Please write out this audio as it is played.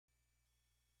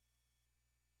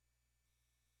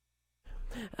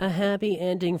A happy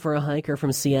ending for a hiker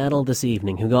from Seattle this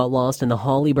evening who got lost in the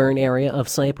Hollyburn area of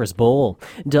Cypress Bowl.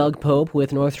 Doug Pope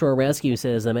with North Shore Rescue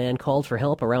says the man called for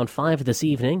help around 5 this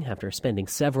evening after spending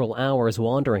several hours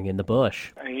wandering in the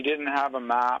bush. He didn't have a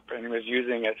map and he was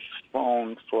using his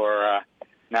phone for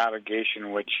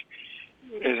navigation, which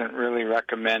isn't really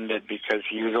recommended because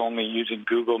he was only using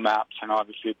Google Maps and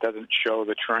obviously it doesn't show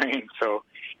the terrain, so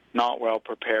not well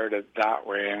prepared that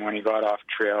way. And when he got off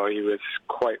trail, he was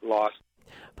quite lost.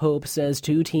 Pope says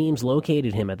 2 teams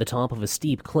located him at the top of a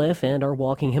steep cliff and are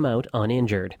walking him out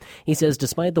uninjured. He says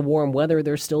despite the warm weather,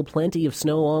 there's still plenty of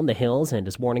snow on the hills and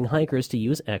is warning hikers to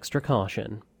use extra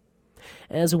caution.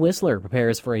 As Whistler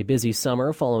prepares for a busy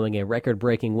summer following a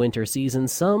record-breaking winter season,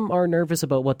 some are nervous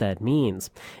about what that means.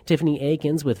 Tiffany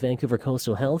Akins with Vancouver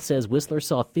Coastal Health says Whistler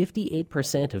saw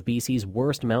 58% of BC's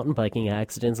worst mountain biking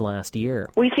accidents last year.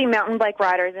 We see mountain bike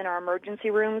riders in our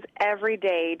emergency rooms every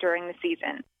day during the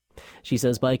season. She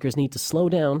says bikers need to slow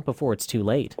down before it's too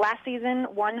late. Last season,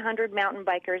 100 mountain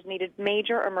bikers needed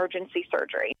major emergency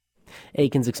surgery.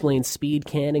 Akins explains speed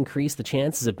can increase the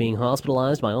chances of being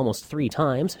hospitalized by almost 3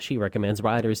 times. She recommends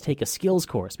riders take a skills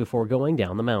course before going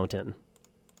down the mountain.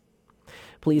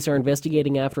 Police are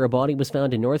investigating after a body was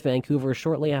found in North Vancouver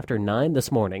shortly after 9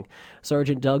 this morning.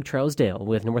 Sergeant Doug Trousdale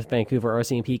with North Vancouver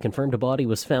RCMP confirmed a body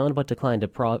was found but declined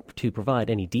to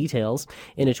provide any details.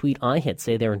 In a tweet, iHit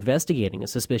say they're investigating a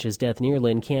suspicious death near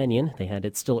Lynn Canyon. They had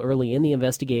it still early in the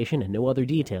investigation and no other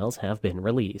details have been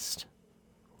released.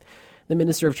 The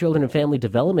Minister of Children and Family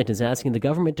Development is asking the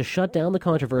government to shut down the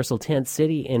controversial tent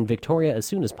city in Victoria as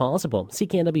soon as possible.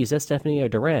 CKNW's Stephanie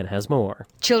Duran has more.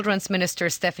 Children's Minister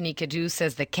Stephanie Cadieux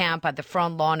says the camp at the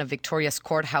front lawn of Victoria's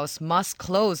courthouse must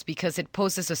close because it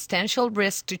poses substantial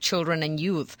risk to children and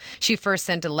youth. She first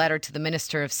sent a letter to the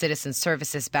Minister of Citizen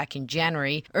Services back in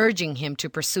January, urging him to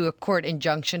pursue a court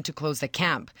injunction to close the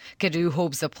camp. Cadieux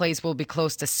hopes the place will be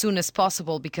closed as soon as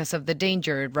possible because of the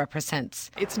danger it represents.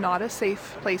 It's not a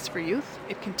safe place for youth.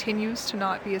 It continues to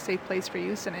not be a safe place for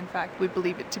youth, and in fact, we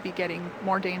believe it to be getting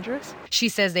more dangerous. She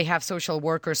says they have social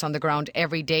workers on the ground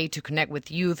every day to connect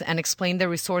with youth and explain the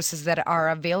resources that are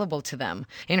available to them.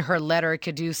 In her letter,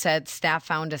 Cadieux said staff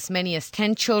found as many as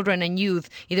 10 children and youth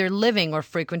either living or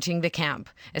frequenting the camp.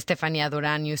 Estefania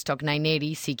Duran, News Talk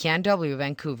 980, CKNW,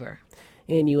 Vancouver.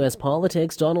 In U.S.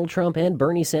 politics, Donald Trump and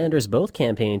Bernie Sanders both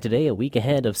campaigned today, a week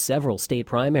ahead of several state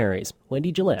primaries.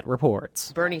 Wendy Gillette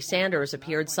reports. Bernie Sanders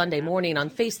appeared Sunday morning on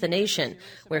Face the Nation,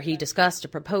 where he discussed a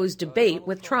proposed debate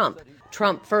with Trump.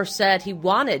 Trump first said he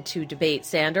wanted to debate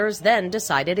Sanders, then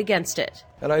decided against it.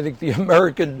 And I think the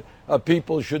American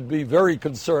people should be very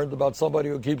concerned about somebody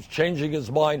who keeps changing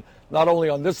his mind, not only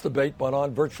on this debate, but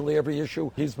on virtually every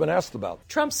issue he's been asked about.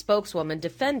 Trump's spokeswoman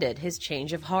defended his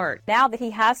change of heart. Now that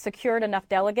he has secured enough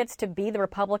delegates to be the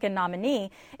Republican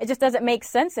nominee, it just doesn't make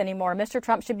sense anymore. Mr.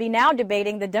 Trump should be now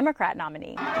debating the Democrat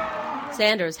nominee.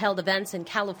 Sanders held events in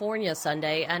California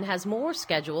Sunday and has more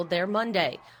scheduled there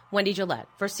Monday. Wendy Gillette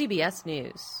for CBS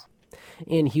News.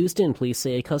 In Houston, police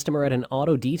say a customer at an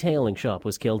auto detailing shop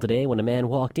was killed today when a man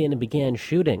walked in and began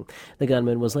shooting. The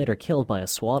gunman was later killed by a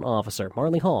SWAT officer.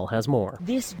 Marley Hall has more.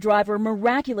 This driver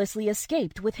miraculously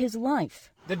escaped with his life.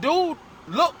 The dude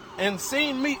looked and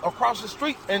seen me across the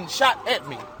street and shot at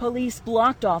me. Police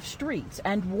blocked off streets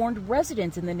and warned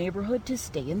residents in the neighborhood to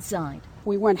stay inside.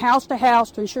 We went house to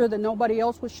house to ensure that nobody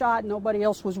else was shot, nobody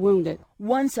else was wounded.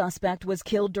 One suspect was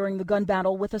killed during the gun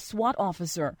battle with a SWAT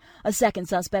officer. A second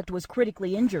suspect was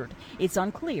critically injured. It's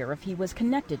unclear if he was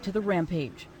connected to the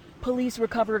rampage. Police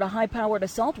recovered a high-powered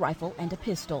assault rifle and a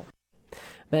pistol.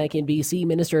 Back in BC,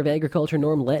 Minister of Agriculture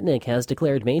Norm Letnick has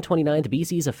declared May 29th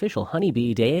BC's official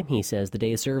Honeybee Day. He says the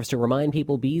day serves to remind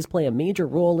people bees play a major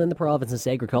role in the province's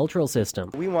agricultural system.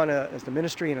 We want to, as the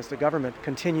ministry and as the government,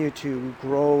 continue to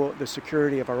grow the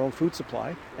security of our own food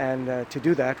supply. And to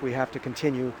do that, we have to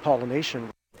continue pollination.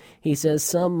 He says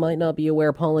some might not be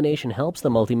aware pollination helps the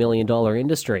multi-million-dollar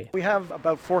industry. We have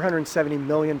about $470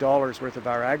 million worth of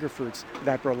our agri-foods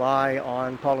that rely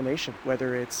on pollination,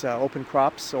 whether it's open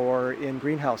crops or in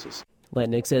greenhouses.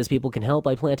 Letnick says people can help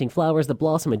by planting flowers that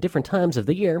blossom at different times of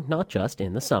the year, not just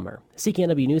in the summer.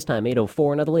 CKNW News Time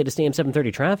 8:04, now the latest AM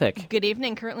 730 traffic. Good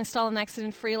evening. Currently stalled and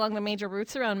accident-free along the major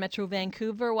routes around Metro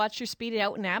Vancouver. Watch your speed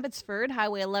out in Abbotsford.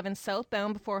 Highway 11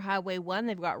 southbound before Highway 1.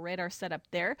 They've got radar set up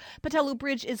there. Patello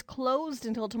Bridge is closed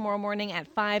until tomorrow morning at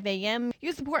 5 a.m.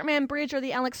 Use the Portman Bridge or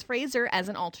the Alex Fraser as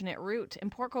an alternate route. In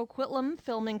Port Coquitlam,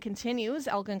 filming continues.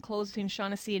 Elgin closed between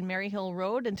Shaughnessy and Maryhill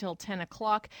Road until 10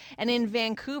 o'clock. And in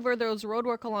Vancouver, there's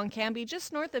roadwork along Cambie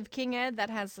just north of King Ed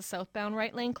that has the southbound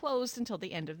right lane closed until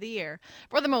the end of the year.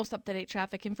 For the most up-to-date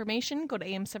traffic information, go to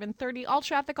AM 730. All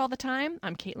traffic all the time.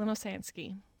 I'm Caitlin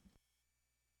Osansky.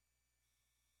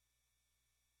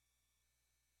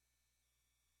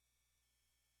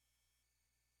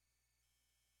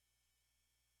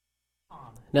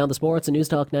 Now the sports and News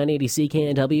Talk 980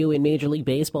 CKNW. In Major League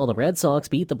Baseball, the Red Sox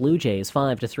beat the Blue Jays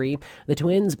 5-3. The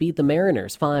Twins beat the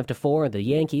Mariners 5-4. The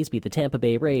Yankees beat the Tampa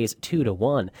Bay Rays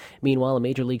 2-1. Meanwhile, in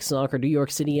Major League Soccer, New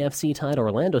York City FC tied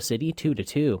Orlando City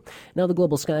 2-2. Now the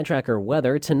Global Sky Tracker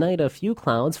weather. Tonight, a few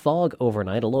clouds, fog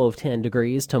overnight, a low of 10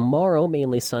 degrees. Tomorrow,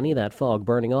 mainly sunny, that fog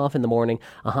burning off in the morning,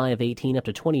 a high of 18 up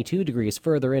to 22 degrees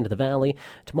further into the valley.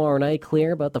 Tomorrow night,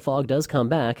 clear, but the fog does come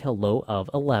back, a low of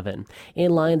 11.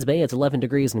 In Lions Bay, it's 11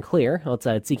 degrees and clear.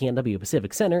 Outside CKNW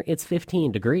Pacific Center, it's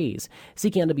 15 degrees.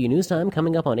 CKNW News Time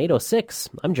coming up on 8:06.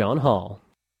 I'm John Hall.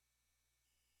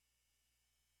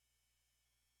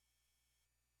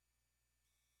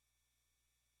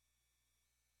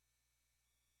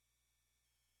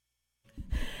 Do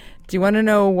you want to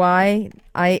know why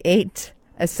I ate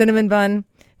a cinnamon bun,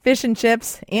 fish and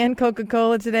chips, and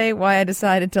Coca-Cola today? Why I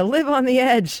decided to live on the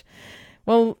edge?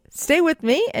 Well, stay with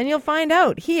me and you'll find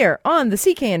out here on the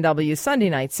CKNW Sunday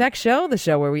Night Sex Show, the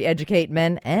show where we educate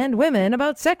men and women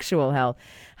about sexual health,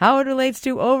 how it relates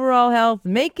to overall health,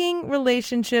 making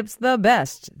relationships the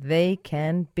best they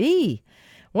can be.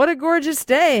 What a gorgeous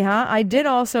day, huh? I did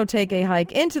also take a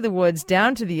hike into the woods,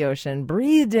 down to the ocean,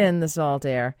 breathed in the salt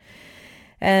air,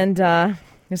 and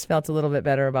just felt a little bit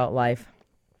better about life.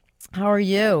 How are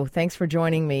you? Thanks for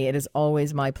joining me. It is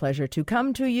always my pleasure to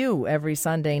come to you every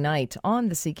Sunday night on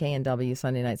the CKNW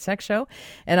Sunday Night Sex Show.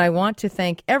 And I want to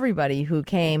thank everybody who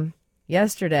came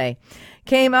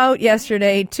out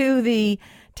yesterday to the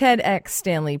TEDx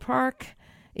Stanley Park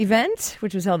event,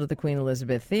 which was held at the Queen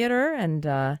Elizabeth Theater. And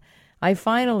I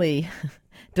finally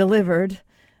delivered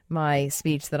my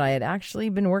speech that I had actually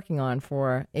been working on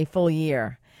for a full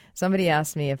year. Somebody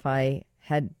asked me if I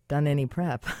had done any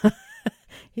prep.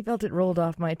 He felt it rolled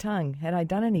off my tongue. Had I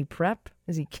done any prep?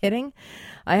 Is he kidding?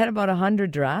 I had about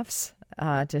 100 drafts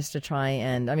just to try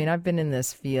and, I've been in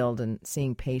this field and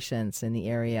seeing patients in the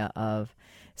area of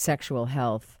sexual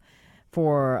health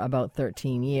for about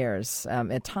 13 years.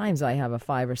 At times I have a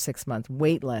 5 or 6 month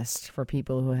wait list for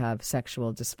people who have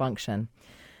sexual dysfunction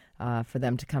for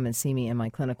them to come and see me in my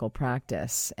clinical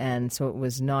practice. And so it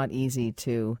was not easy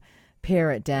to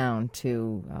pare it down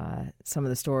to some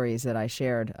of the stories that I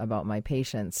shared about my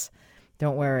patients.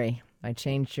 Don't worry, I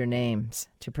changed your names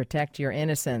to protect your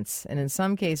innocence and in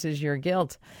some cases your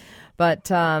guilt. But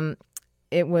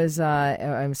it was,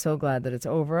 I'm so glad that it's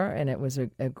over, and it was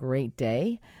a great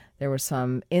day. There were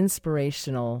some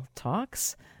inspirational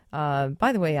talks.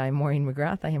 By the way, I'm Maureen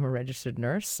McGrath. I am a registered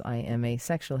nurse. I am a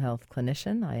sexual health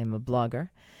clinician. I am a blogger,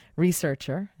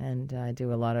 researcher, and I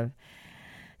do a lot of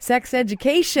sex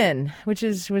education, which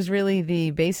was really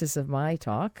the basis of my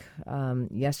talk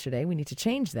yesterday. We need to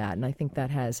change that, and I think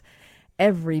that has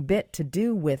every bit to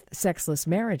do with sexless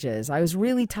marriages. I was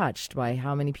really touched by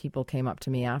how many people came up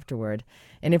to me afterward.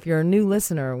 And if you're a new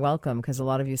listener, welcome, because a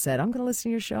lot of you said, I'm going to listen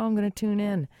to your show, I'm going to tune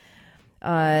in.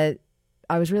 I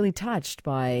was really touched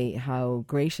by how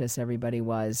gracious everybody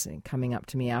was coming up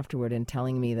to me afterward and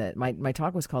telling me that my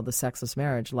talk was called The Sexless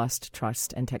Marriage, Lust,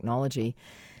 Trust, and Technology.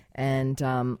 And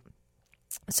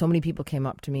so many people came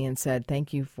up to me and said,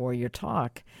 thank you for your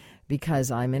talk,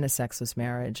 because I'm in a sexless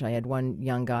marriage. I had one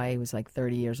young guy who was like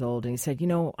 30 years old, and he said,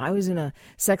 I was in a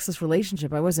sexless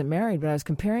relationship. I wasn't married, but I was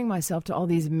comparing myself to all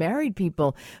these married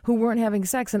people who weren't having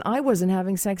sex, and I wasn't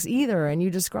having sex either. And you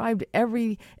described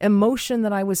every emotion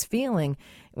that I was feeling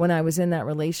when I was in that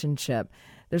relationship.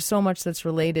 There's so much that's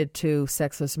related to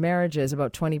sexless marriages.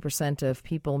 About 20% of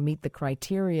people meet the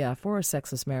criteria for a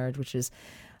sexless marriage, which is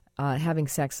having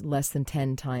sex less than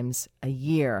 10 times a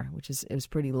year, it was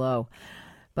pretty low.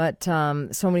 But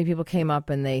so many people came up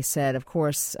and they said, of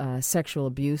course, sexual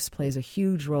abuse plays a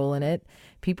huge role in it.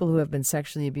 People who have been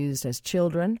sexually abused as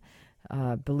children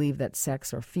believe that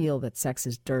sex, or feel that sex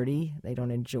is dirty. They don't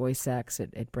enjoy sex.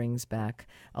 It brings back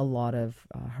a lot of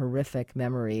horrific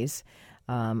memories.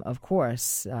 Of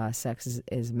course, sex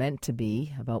is meant to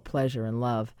be about pleasure and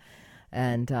love.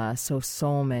 And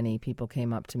so many people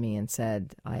came up to me and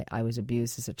said, I was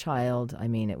abused as a child.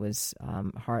 It was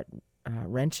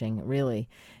heart-wrenching, really.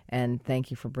 And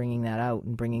thank you for bringing that out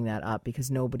and bringing that up,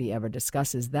 because nobody ever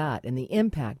discusses that and the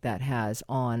impact that has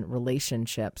on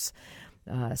relationships.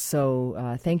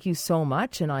 So thank you so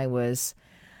much. And I was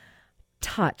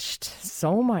touched,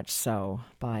 so much so,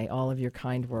 by all of your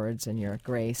kind words and your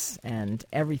grace and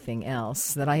everything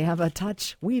else, that I have a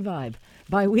touch WeVibe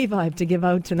by WeVibe to give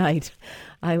out tonight.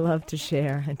 I love to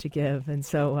share and to give. And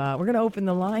so we're going to open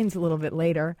the lines a little bit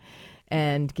later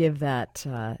and give that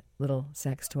little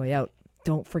sex toy out.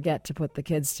 Don't forget to put the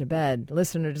kids to bed.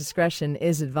 Listener discretion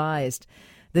is advised.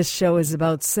 this show is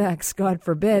about sex. God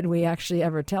forbid we actually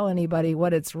ever tell anybody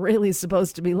what it's really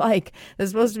supposed to be like.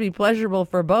 It's supposed to be pleasurable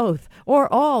for both,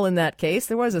 or all in that case.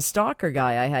 There was a stalker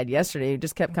guy I had yesterday who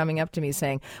just kept coming up to me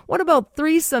saying, what about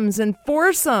threesomes and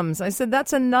foursomes? I said,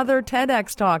 that's another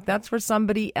TEDx talk. That's for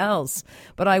somebody else.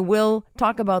 But I will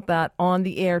talk about that on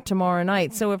the air tomorrow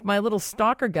night. So if my little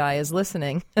stalker guy is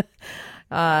listening,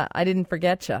 I didn't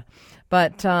forget you.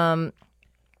 But I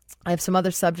have some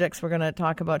other subjects we're going to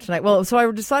talk about tonight. Well, so I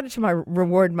decided to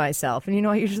reward myself. And,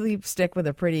 I usually stick with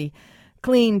a pretty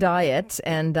clean diet.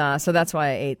 And so that's why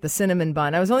I ate the cinnamon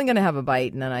bun. I was only going to have a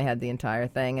bite, and then I had the entire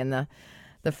thing. And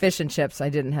the fish and chips, I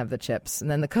didn't have the chips. And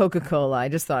then the Coca-Cola, I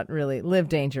just thought really lived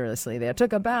dangerously there.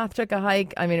 Took a bath, took a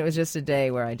hike. I mean, it was just a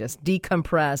day where I just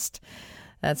decompressed.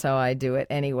 That's how I do it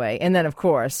anyway. And then, of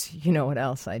course, you know what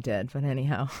else I did. But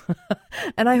anyhow,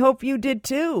 and I hope you did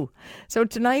too. So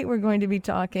tonight we're going to be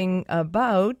talking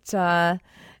about,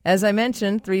 as I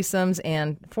mentioned, threesomes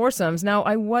and foursomes. Now,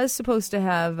 I was supposed to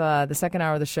have the second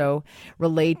hour of the show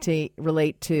relate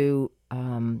to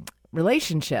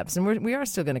relationships, and we are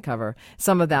still going to cover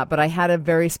some of that, but I had a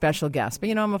very special guest. But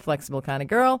I'm a flexible kind of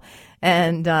girl,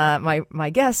 and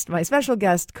my special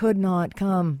guest could not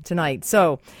come tonight.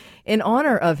 So in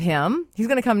honor of him, he's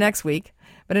going to come next week,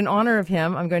 but in honor of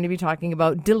him, I'm going to be talking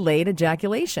about delayed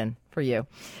ejaculation for you.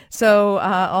 So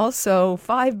also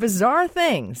 5 bizarre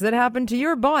things that happen to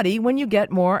your body when you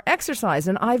get more exercise.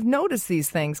 And I've noticed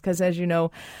these things because, as you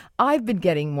know, I've been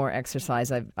getting more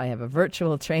exercise. I have a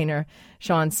virtual trainer,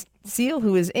 Sean Seal,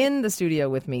 who is in the studio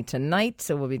with me tonight.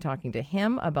 So we'll be talking to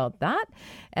him about that.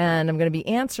 And I'm going to be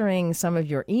answering some of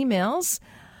your emails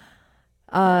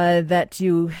that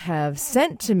you have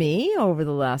sent to me over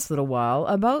the last little while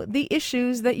about the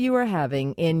issues that you are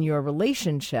having in your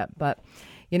relationship. But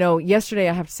yesterday,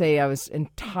 I have to say, I was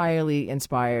entirely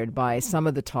inspired by some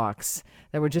of the talks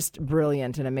that were just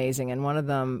brilliant and amazing. And one of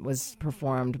them was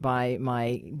performed by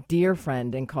my dear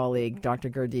friend and colleague, Dr.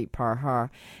 Gurdeep Parhar.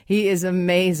 He is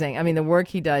amazing. I mean, the work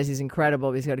he does, he's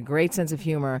incredible. He's got a great sense of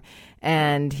humor.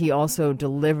 And he also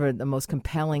delivered the most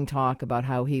compelling talk about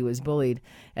how he was bullied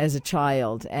as a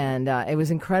child. And it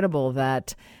was incredible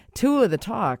that 2 of the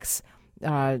talks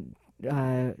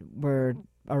were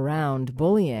around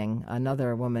bullying.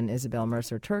 Another woman, Isabel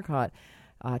Mercer Turcotte,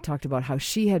 talked about how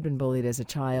she had been bullied as a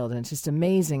child. And it's just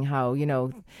amazing how,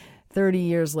 30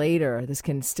 years later, this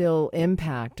can still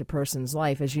impact a person's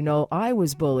life. As you know, I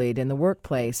was bullied in the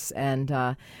workplace,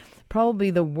 and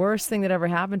probably the worst thing that ever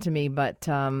happened to me. But,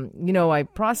 I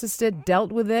processed it,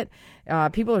 dealt with it.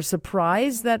 People are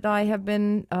surprised that I have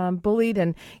been bullied.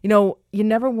 And, you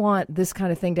never want this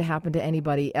kind of thing to happen to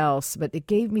anybody else. But it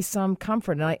gave me some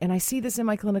comfort. And I see this in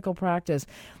my clinical practice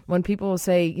when people will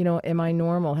say, am I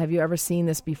normal? Have you ever seen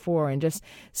this before? And just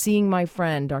seeing my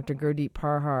friend, Dr. Gurdeep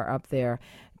Parhar, up there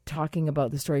talking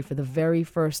about the story for the very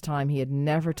first time. He had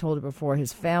never told it before.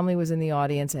 His family was in the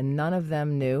audience and none of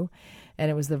them knew. And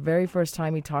it was the very first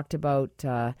time he talked about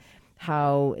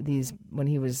how when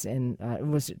he was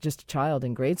was just a child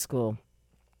in grade school,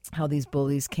 how these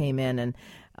bullies came in and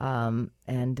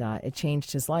it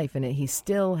changed his life. And he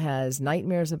still has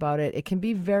nightmares about it. It can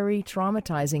be very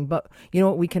traumatizing, but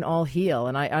we can all heal.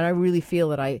 And I really feel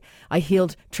that I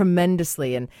healed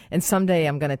tremendously. And someday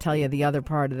I'm going to tell you the other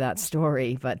part of that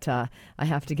story, but I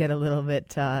have to get a little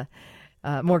bit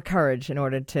more courage in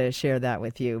order to share that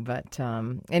with you. But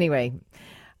anyway,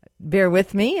 bear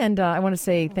with me. And I want to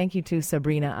say thank you to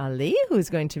Sabrina Ali,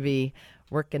 who's going to be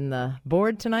working the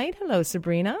board tonight. Hello,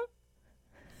 Sabrina.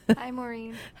 Hi,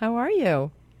 Maureen. How are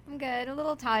you? I'm good. A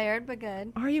little tired, but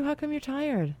good. Are you? How come you're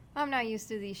tired? I'm not used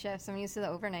to these shifts. I'm used to the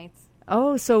overnights.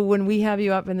 Oh, so when we have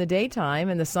you up in the daytime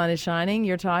and the sun is shining,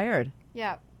 you're tired?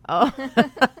 Yeah. Oh.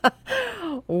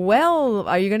 Well,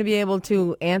 are you going to be able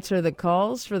to answer the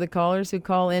calls for the callers who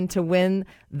call in to win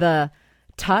the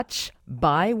Touch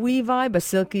by WeVibe, a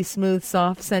silky, smooth,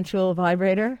 soft, sensual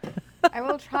vibrator? I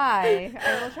will try.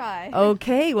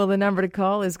 Okay. Well, the number to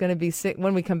call is going to be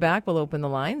when we come back, we'll open the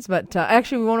lines. But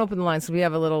actually, we won't open the lines. So we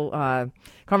have a little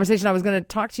conversation. I was going to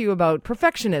talk to you about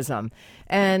perfectionism.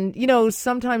 And,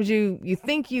 sometimes you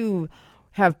think you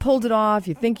have pulled it off.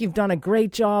 You think you've done a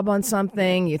great job on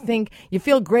something. You think you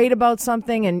feel great about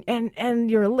something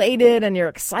and you're elated and you're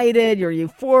excited. You're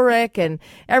euphoric and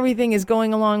everything is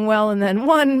going along well. And then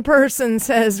one person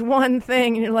says one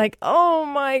thing and you're like, oh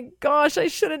my gosh, I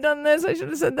should have done this. I should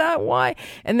have said that. Why?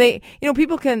 And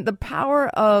people the power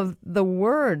of the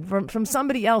word from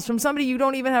somebody else, from somebody you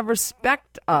don't even have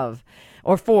respect of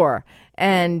or for.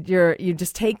 And you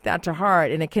just take that to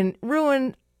heart and it can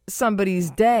ruin somebody's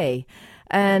day.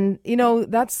 And,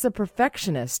 that's the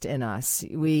perfectionist in us.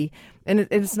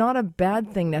 It's not a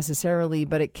bad thing necessarily,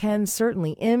 but it can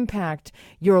certainly impact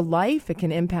your life. It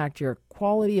can impact your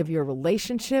quality of your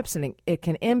relationships, and it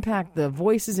can impact the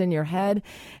voices in your head,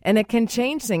 and it can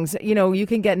change things. You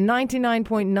can get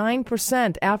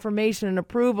 99.9% affirmation and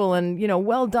approval and,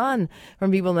 well done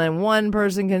from people. And then one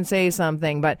person can say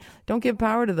something, but don't give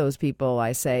power to those people,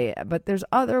 I say. But there's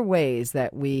other ways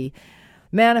that we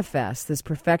manifest this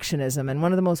perfectionism, and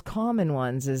one of the most common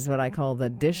ones is what I call the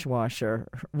dishwasher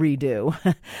redo.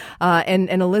 And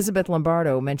Elizabeth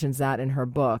Lombardo mentions that in her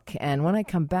book. And when I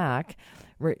come back,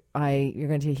 you're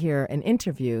going to hear an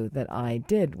interview that I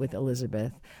did with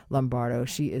Elizabeth Lombardo.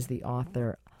 She is the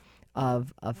author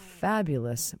of a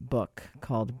fabulous book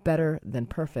called Better Than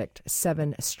Perfect,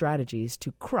 7 Strategies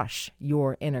to Crush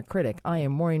Your Inner Critic. I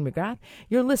am Maureen McGrath.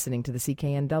 You're listening to the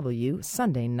CKNW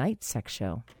Sunday Night Sex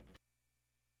Show.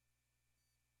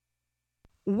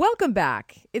 Welcome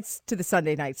back. It's to the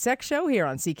Sunday Night Sex Show here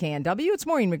on CKNW. It's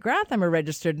Maureen McGrath. I'm a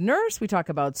registered nurse. We talk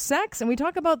about sex, and we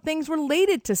talk about things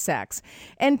related to sex.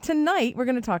 And tonight, we're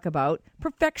going to talk about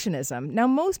perfectionism. Now,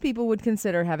 most people would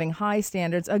consider having high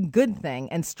standards a good thing,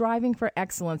 and striving for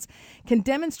excellence can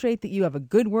demonstrate that you have a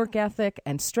good work ethic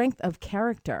and strength of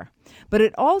character. But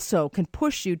it also can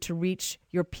push you to reach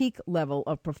your peak level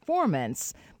of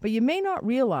performance. But you may not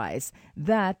realize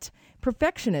that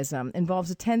perfectionism involves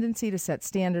a tendency to set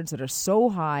standards that are so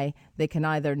high they can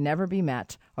either never be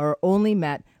met or are only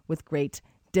met with great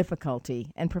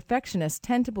difficulty. And perfectionists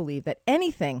tend to believe that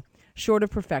anything short of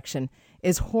perfection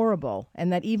is horrible,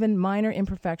 and that even minor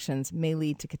imperfections may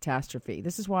lead to catastrophe.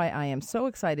 This is why I am so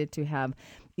excited to have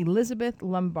Elizabeth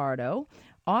Lombardo,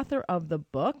 author of the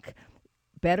book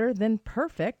Better Than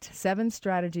Perfect, 7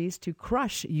 Strategies to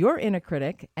Crush Your Inner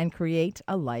Critic and Create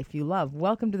a Life You Love.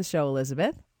 Welcome to the show,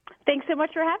 Elizabeth. Thanks so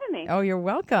much for having me. Oh, you're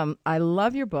welcome. I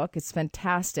love your book. It's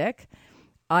fantastic.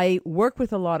 I work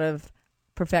with a lot of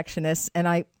perfectionists, and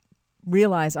I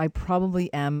realize I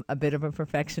probably am a bit of a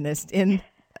perfectionist in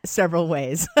several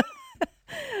ways.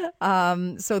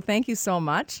 So thank you so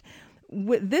much.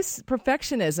 With this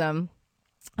perfectionism,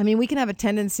 we can have a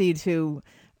tendency to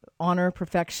honor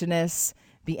perfectionists,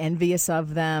 be envious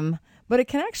of them, but it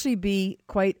can actually be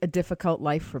quite a difficult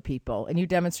life for people, and you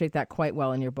demonstrate that quite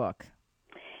well in your book.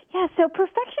 Yeah, so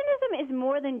perfectionism is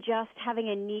more than just having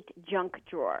a neat junk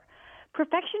drawer.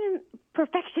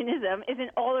 Perfectionism is an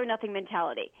all-or-nothing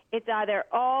mentality. It's either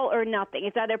all or nothing.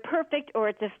 It's either perfect or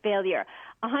it's a failure.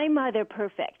 I'm either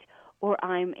perfect or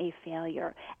I'm a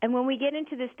failure. And when we get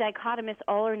into this dichotomous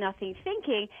all-or-nothing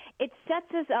thinking, it sets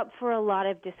us up for a lot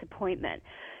of disappointment.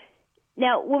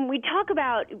 Now, when we talk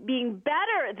about being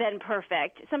better than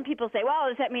perfect, some people say, well,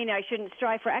 does that mean I shouldn't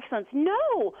strive for excellence?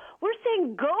 No, we're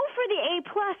saying go for the A+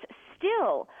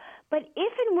 still. But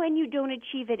if and when you don't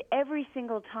achieve it every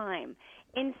single time,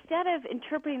 instead of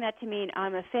interpreting that to mean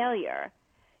I'm a failure,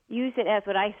 use it as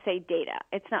what I say, data.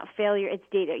 It's not failure, it's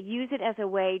data. Use it as a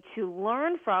way to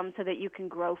learn from so that you can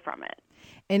grow from it.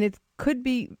 And it could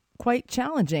be quite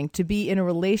challenging to be in a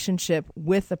relationship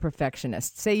with a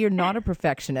perfectionist. Say you're not a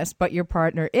perfectionist, but your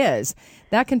partner is.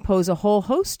 That can pose a whole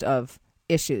host of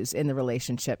issues in the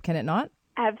relationship, can it not?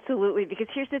 Absolutely, because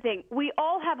here's the thing. We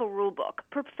all have a rule book.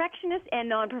 Perfectionists and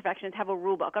non-perfectionists have a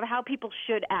rule book of how people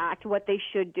should act, what they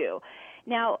should do.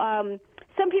 Now,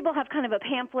 some people have kind of a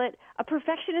pamphlet. A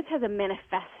perfectionist has a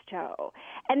manifesto.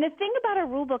 And the thing about a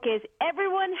rule book is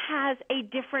everyone has a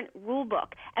different rule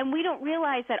book, and we don't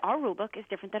realize that our rule book is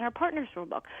different than our partner's rule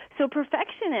book. So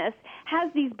perfectionists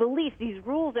has these beliefs, these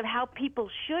rules of how people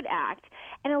should act,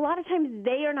 and a lot of times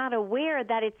they are not aware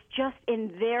that it's just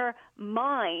in their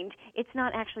mind. It's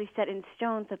not actually set in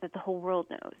stone so that the whole world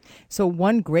knows. So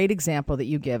one great example that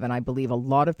you give, and I believe a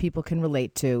lot of people can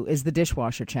relate to, is the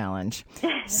dishwasher challenge.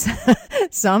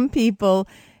 Some people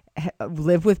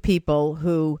live with people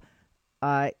who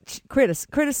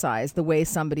criticize the way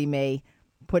somebody may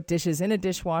put dishes in a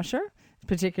dishwasher,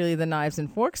 particularly the knives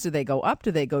and forks. Do they go up?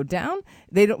 Do they go down?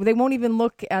 They won't even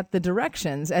look at the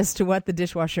directions as to what the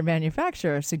dishwasher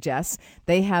manufacturer suggests.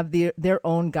 They have their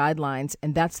own guidelines,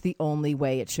 and that's the only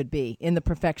way it should be in the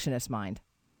perfectionist mind.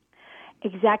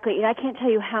 Exactly. And I can't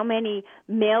tell you how many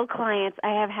male clients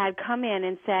I have had come in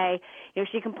and say,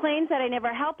 she complains that I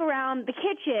never help around the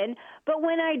kitchen, but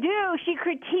when I do, she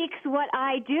critiques what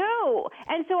I do.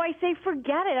 And so I say,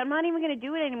 forget it. I'm not even going to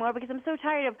do it anymore because I'm so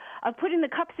tired of putting the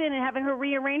cups in and having her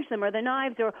rearrange them, or the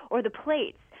knives or the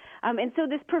plates. And so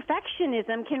this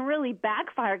perfectionism can really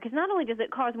backfire because not only does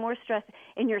it cause more stress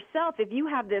in yourself if you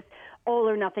have this all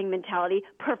or nothing mentality,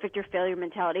 perfect or failure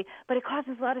mentality, but it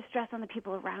causes a lot of stress on the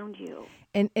people around you.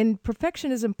 And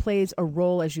perfectionism plays a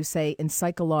role, as you say, in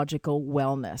psychological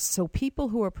wellness. So people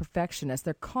who are perfectionists,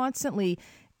 they're constantly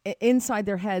inside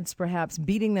their heads, perhaps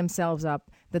beating themselves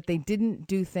up that they didn't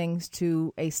do things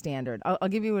to a standard. I'll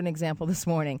give you an example this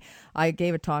morning. I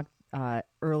gave a talk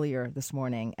earlier this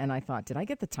morning, and I thought, did I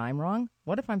get the time wrong?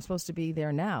 What if I'm supposed to be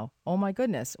there now? Oh my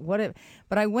goodness. But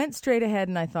I went straight ahead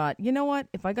and I thought, you know what?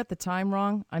 If I got the time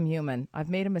wrong, I'm human. I've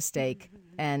made a mistake.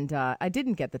 And I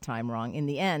didn't get the time wrong in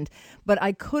the end, but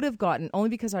I could have gotten, only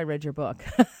because I read your book.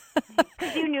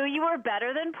 You knew you were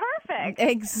better than perfect.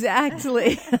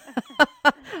 Exactly.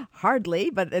 Hardly,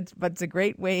 but it's a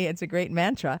great way. It's a great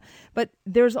mantra. But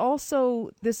there's also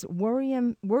this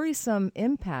worrisome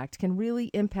impact can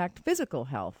really impact physical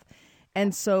health.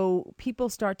 And so people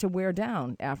start to wear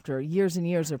down after years and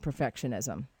years of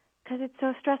perfectionism. Because it's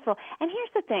so stressful. And here's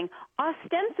the thing.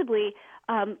 Ostensibly,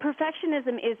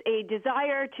 perfectionism is a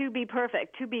desire to be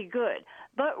perfect, to be good.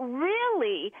 But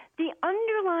really, the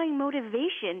underlying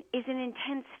motivation is an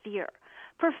intense fear.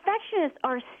 Perfectionists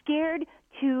are scared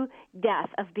to death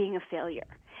of being a failure.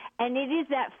 And it is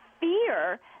that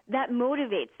fear that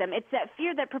motivates them. It's that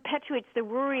fear that perpetuates the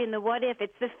worry and the what if.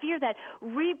 It's the fear that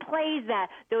replays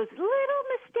those little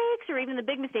mistakes or even the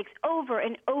big mistakes over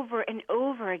and over and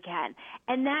over again.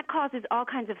 And that causes all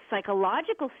kinds of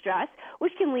psychological stress,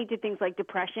 which can lead to things like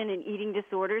depression and eating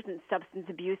disorders and substance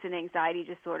abuse and anxiety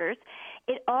disorders.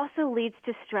 It also leads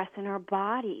to stress in our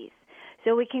bodies.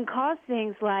 So it can cause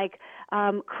things like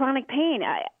chronic pain.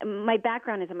 My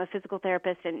background is I'm a physical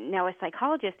therapist and now a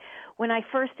psychologist. When I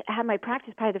first had my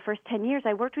practice, probably the first 10 years,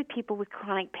 I worked with people with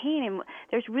chronic pain. And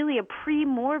there's really a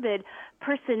pre-morbid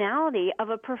personality of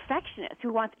a perfectionist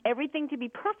who wants everything to be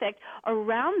perfect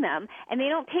around them. And they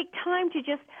don't take time to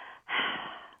just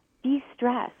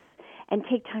de-stress and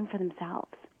take time for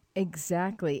themselves.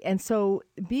 Exactly. And so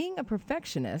being a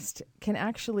perfectionist can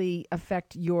actually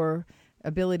affect your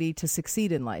ability to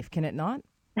succeed in life, can it not?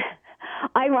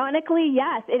 Ironically,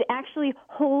 yes. It actually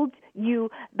holds you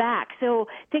back. So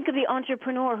think of the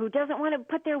entrepreneur who doesn't want to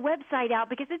put their website out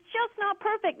because it's just not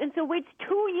perfect, and so waits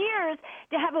 2 years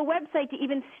to have a website to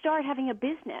even start having a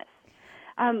business.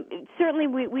 Certainly,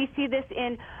 we see this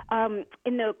in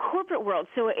the corporate world.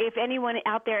 So if anyone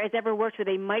out there has ever worked with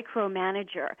a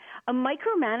micromanager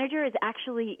is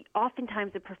actually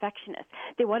oftentimes a perfectionist.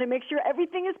 They want to make sure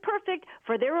everything is perfect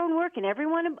for their own work and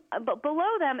everyone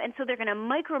below them, and so they're going to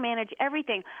micromanage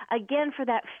everything, again, for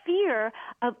that fear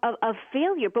of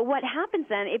failure. But what happens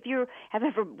then, if you have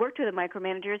ever worked with a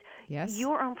micromanager, yes,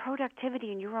 your own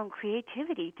productivity and your own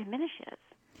creativity diminishes.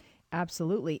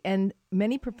 Absolutely. And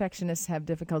many perfectionists have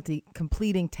difficulty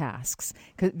completing tasks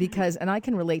because, and I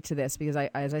can relate to this because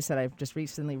as I said, I've just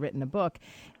recently written a book,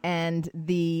 and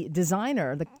the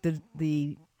designer,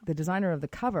 the designer of the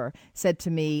cover said to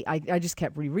me, I just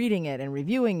kept rereading it and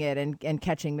reviewing it and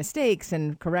catching mistakes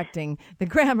and correcting the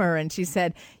grammar. And she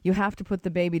said, you have to put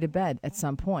the baby to bed at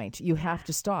some point. You have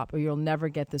to stop or you'll never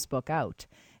get this book out.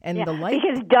 And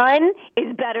because done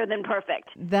is better than perfect.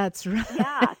 That's right.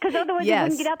 Yeah, because otherwise yes. it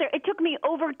wouldn't get out there. It took me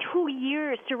over 2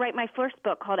 years to write my first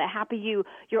book called A Happy You,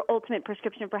 Your Ultimate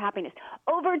Prescription for Happiness.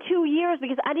 Over 2 years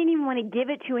because I didn't even want to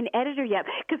give it to an editor yet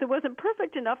because it wasn't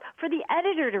perfect enough for the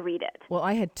editor to read it. Well,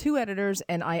 I had 2 editors,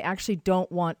 and I actually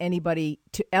don't want anybody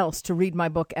else to read my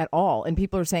book at all. And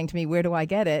people are saying to me, where do I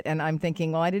get it? And I'm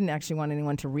thinking, well, I didn't actually want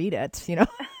anyone to read it,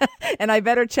 and I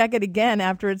better check it again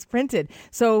after it's printed.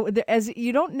 So as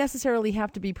you don't necessarily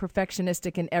have to be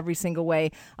perfectionistic in every single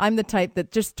way. I'm the type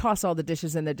that just toss all the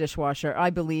dishes in the dishwasher. I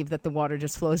believe that the water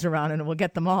just flows around and we'll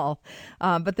get them all.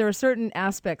 But there are certain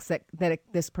aspects that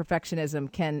this perfectionism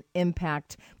can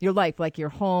impact your life, like your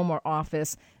home or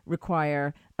office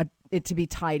require it to be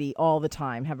tidy all the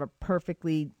time, have a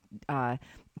perfectly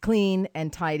clean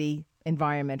and tidy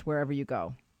environment wherever you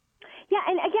go. Yeah,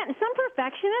 and again, some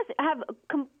perfectionists have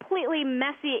completely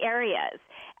messy areas.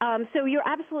 So you're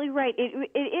absolutely right. It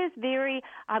is very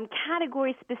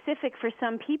category specific for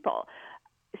some people.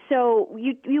 So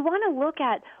you want to look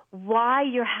at why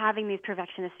you're having these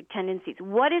perfectionistic tendencies.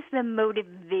 What is the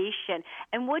motivation,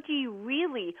 and what do you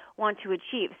really want to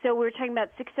achieve? So we're talking about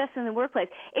success in the workplace.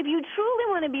 If you truly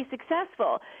want to be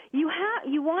successful, you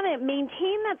want to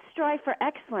maintain that strive for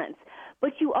excellence,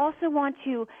 but you also want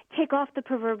to take off the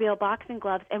proverbial boxing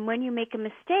gloves, and when you make a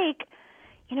mistake,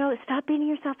 stop beating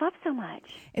yourself up so much.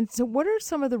 And so what are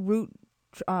some of the root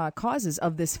causes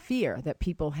of this fear that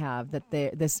people have, that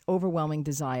this overwhelming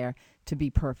desire to be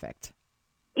perfect?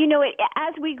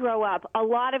 As we grow up, a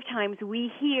lot of times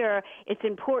we hear it's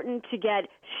important to get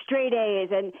straight A's,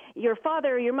 and your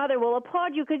father or your mother will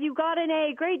applaud you because you got an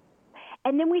A, great.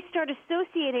 And then we start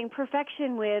associating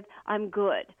perfection with I'm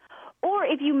good. Or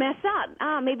if you mess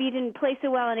up, maybe you didn't play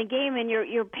so well in a game, and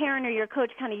your parent or your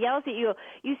coach kind of yells at you.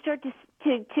 You start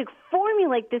to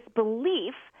formulate this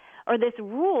belief or this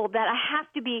rule that I have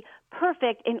to be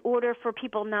perfect in order for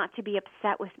people not to be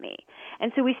upset with me.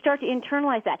 And so we start to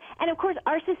internalize that. And of course,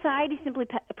 our society simply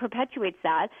perpetuates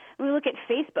that. When we look at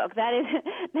Facebook, that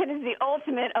is the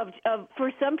ultimate of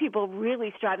for some people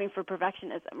really striving for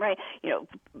perfectionism, right?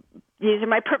 These are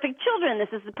my perfect children. This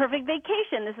is the perfect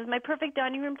vacation. This is my perfect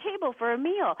dining room table for a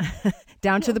meal.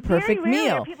 Down to the perfect very rarely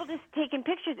meal. Are people just taking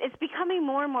pictures. It's becoming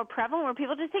more and more prevalent where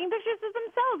people are just taking pictures of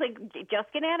themselves, like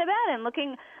just getting out of bed and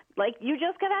looking like you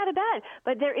just got out of bed.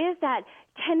 But there is that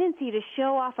tendency to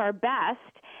show off our best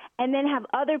and then have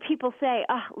other people say,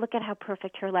 look at how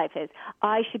perfect her life is.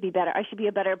 I should be better. I should be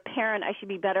a better parent. I should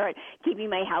be better at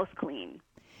keeping my house clean.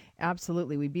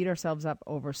 Absolutely. We beat ourselves up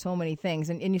over so many things.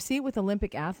 And you see it with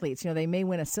Olympic athletes. They may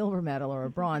win a silver medal or a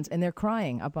bronze, and they're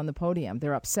crying up on the podium.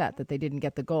 They're upset that they didn't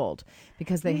get the gold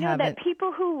because they haven't. That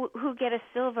people who get a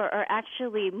silver are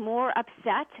actually more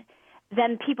upset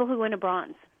than people who win a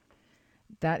bronze.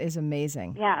 That is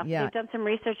amazing. Yeah. They've done some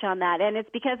research on that, and it's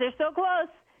because they're so close.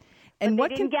 And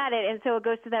but they didn't get it, and so it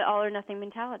goes to that all or nothing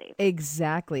mentality.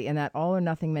 Exactly. And that all or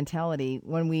nothing mentality,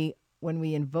 when we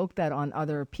invoke that on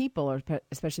other people, or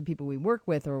especially people we work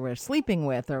with or we're sleeping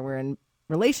with or we're in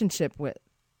relationships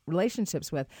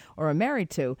with or are married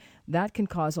to, that can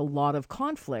cause a lot of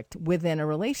conflict within a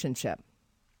relationship.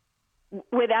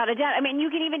 Without a doubt. I mean, you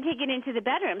can even take it into the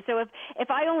bedroom. So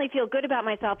if I only feel good about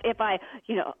myself, if I,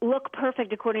 look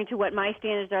perfect according to what my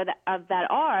standards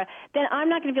are, then I'm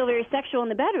not going to feel very sexual in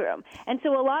the bedroom. And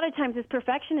so a lot of times this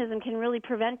perfectionism can really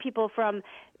prevent people from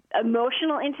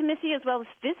emotional intimacy as well as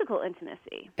physical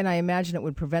intimacy. And I imagine it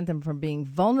would prevent them from being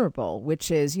vulnerable,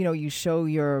 which is, you show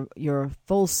your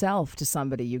full self to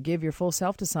somebody. You give your full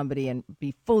self to somebody and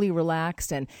be fully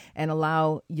relaxed and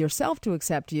allow yourself to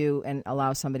accept you and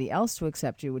allow somebody else to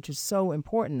accept you, which is so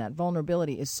important. That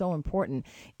vulnerability is so important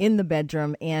in the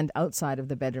bedroom and outside of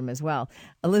the bedroom as well.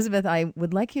 Elizabeth, I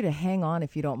would like you to hang on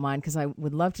if you don't mind, because I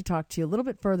would love to talk to you a little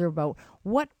bit further about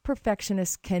what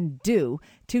perfectionists can do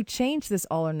to change this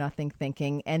all or nothing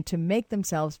thinking and to make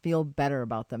themselves feel better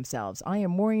about themselves. I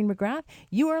am Maureen McGrath.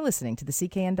 You are listening to the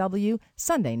CKNW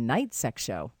Sunday Night Sex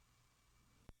Show.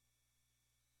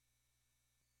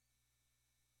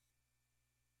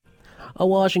 A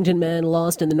Washington man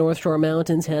lost in the North Shore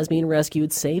Mountains has been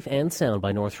rescued safe and sound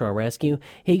by North Shore Rescue.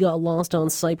 He got lost on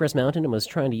Cypress Mountain and was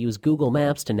trying to use Google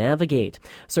Maps to navigate.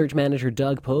 Search manager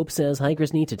Doug Pope says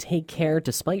hikers need to take care.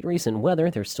 Despite recent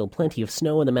weather, there's still plenty of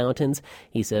snow in the mountains.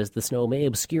 He says the snow may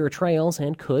obscure trails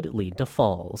and could lead to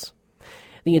falls.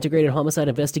 The Integrated Homicide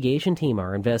Investigation Team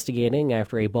are investigating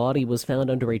after a body was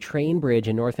found under a train bridge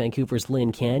in North Vancouver's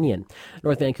Lynn Canyon.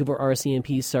 North Vancouver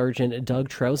RCMP Sergeant Doug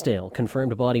Trousdale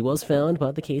confirmed a body was found,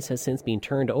 but the case has since been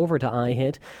turned over to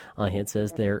IHIT. IHIT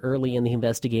says they're early in the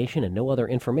investigation and no other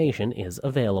information is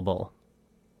available.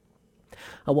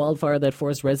 A wildfire that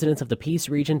forced residents of the Peace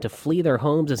region to flee their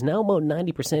homes is now about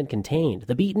 90% contained.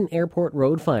 The Beaton Airport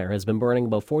Road fire has been burning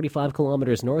about 45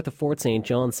 kilometers north of Fort St.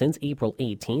 John since April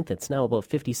 18th. It's now about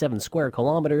 57 square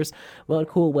kilometers, but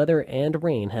cool weather and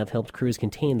rain have helped crews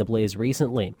contain the blaze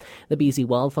recently. The BC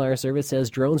Wildfire Service says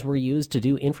drones were used to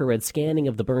do infrared scanning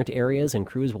of the burnt areas, and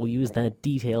crews will use that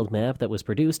detailed map that was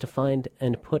produced to find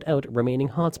and put out remaining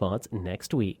hotspots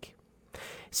next week.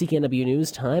 CKNW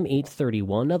News Time,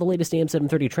 8:31. Now the latest AM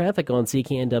 730 traffic on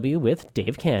CKNW with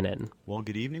Dave Cannon. Well,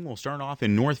 good evening. We'll start off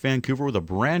in North Vancouver with a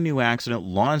brand new accident.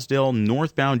 Lonsdale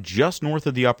northbound, just north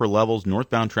of the upper levels.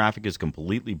 Northbound traffic is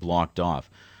completely blocked off.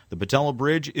 The Patella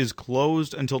Bridge is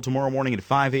closed until tomorrow morning at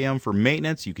 5 a.m. for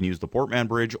maintenance. You can use the Portman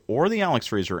Bridge or the Alex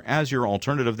Fraser as your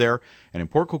alternative there. And in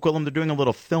Port Coquitlam, they're doing a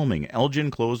little filming.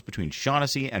 Elgin closed between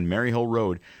Shaughnessy and Maryhill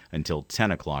Road until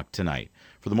 10 o'clock tonight.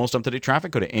 For the most up-to-date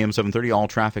traffic, go to AM 730 All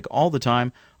Traffic all the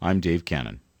time. I'm Dave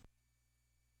Cannon.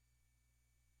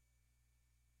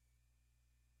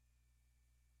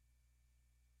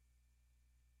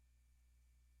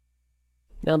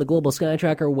 Now the Global Sky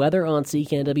Tracker weather on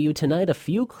CKNW tonight. A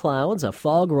few clouds, a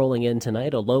fog rolling in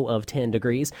tonight, a low of 10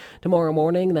 degrees. Tomorrow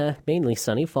morning, mainly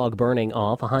sunny, fog burning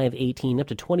off, a high of 18 up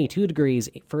to 22 degrees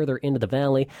further into the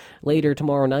valley. Later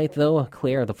tomorrow night, though,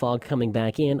 clear, the fog coming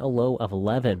back in, a low of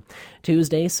 11.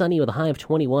 Tuesday, sunny with a high of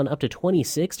 21 up to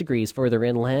 26 degrees further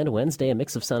inland. Wednesday, a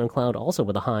mix of sun and cloud, also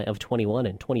with a high of 21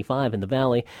 and 25 in the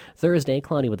valley. Thursday,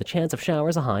 cloudy with a chance of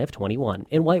showers, a high of 21.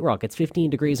 In White Rock, it's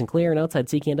 15 degrees and clear, and outside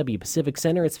CKNW Pacific Center,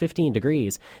 center, it's 15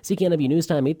 degrees. CKNW News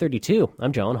Time 8:32.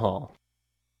 I'm John Hall.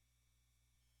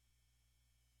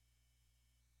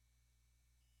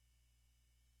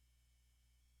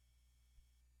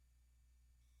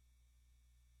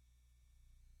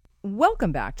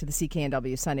 Welcome back to the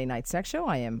CKNW Sunday Night Sex Show.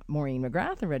 I am Maureen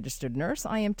McGrath, a registered nurse.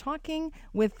 I am talking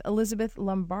with Elizabeth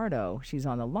Lombardo. She's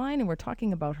on the line, and we're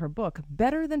talking about her book,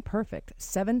 Better Than Perfect,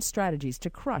 7 Strategies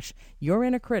to Crush Your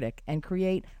Inner Critic and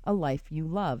Create a Life You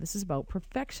Love. This is about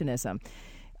perfectionism.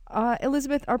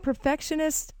 Elizabeth, are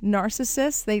perfectionists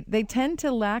narcissists? They tend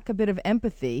to lack a bit of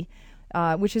empathy,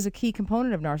 which is a key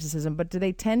component of narcissism, but do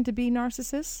they tend to be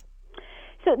narcissists?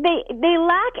 So they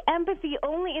lack empathy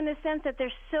only in the sense that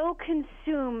they're so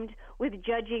consumed with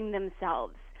judging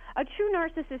themselves. A true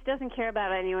narcissist doesn't care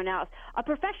about anyone else. A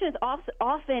perfectionist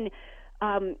often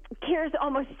cares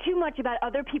almost too much about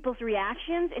other people's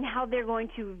reactions and how they're going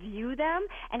to view them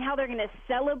and how they're going to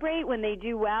celebrate when they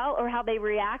do well or how they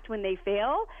react when they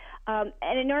fail. And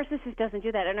a narcissist doesn't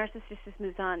do that. A narcissist just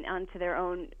moves on to their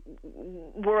own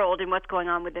world and what's going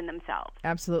on within themselves.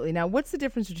 Absolutely. Now, what's the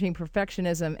difference between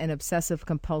perfectionism and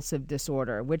obsessive-compulsive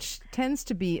disorder, which tends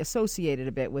to be associated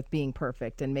a bit with being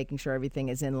perfect and making sure everything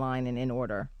is in line and in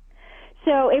order?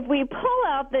 So if we pull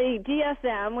out the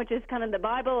DSM, which is kind of the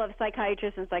Bible of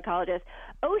psychiatrists and psychologists,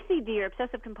 OCD, or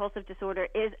obsessive-compulsive disorder,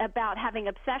 is about having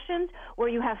obsessions where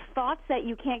you have thoughts that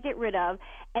you can't get rid of,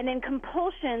 and then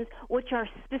compulsions, which are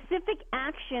specific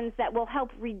actions that will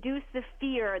help reduce the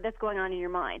fear that's going on in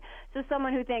your mind. So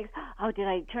someone who thinks, oh, did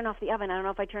I turn off the oven? I don't know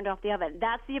if I turned off the oven.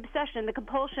 That's the obsession. The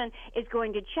compulsion is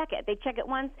going to check it. They check it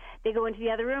once, they go into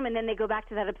the other room, and then they go back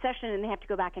to that obsession, and they have to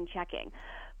go back and checking.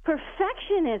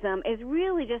 Perfectionism is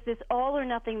really just this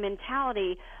all-or-nothing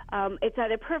mentality. It's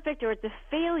either perfect or it's a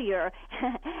failure.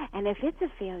 And if it's a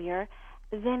failure,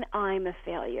 then I'm a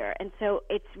failure. And so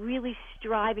it's really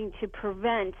striving to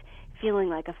prevent feeling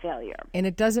like a failure. And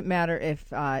it doesn't matter if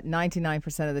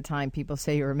 99% of the time people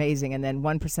say you're amazing, and then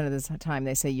 1% of the time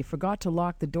they say you forgot to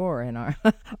lock the door and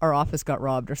our office got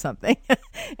robbed or something.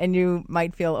 And you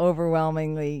might feel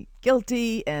overwhelmingly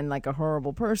guilty and like a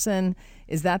horrible person.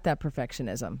 Is that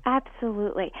perfectionism?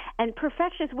 Absolutely. And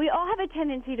perfectionists, we all have a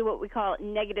tendency to what we call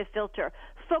negative filter,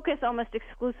 focus almost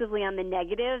exclusively on the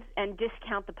negatives and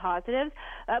discount the positives.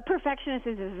 Perfectionist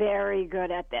is very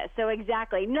good at this. So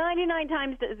exactly, 99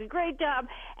 times does a great job,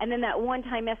 and then that one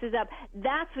time messes up.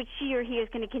 That's what she or he is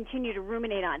going to continue to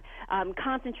ruminate on,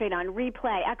 concentrate on,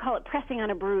 replay. I call it pressing on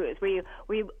a bruise, where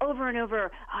you over and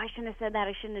over, oh, I shouldn't have said that,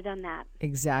 I shouldn't have done that.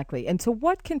 Exactly. And so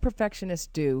what can perfectionists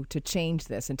do to change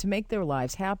this and to make their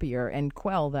lives happier and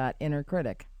quell that inner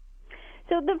critic?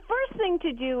 So the first thing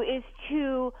to do is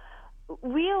to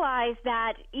realize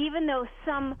that even though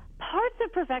some parts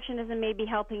of perfectionism may be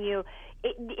helping you,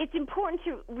 it's important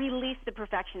to release the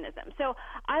perfectionism. So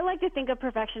I like to think of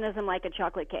perfectionism like a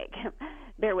chocolate cake.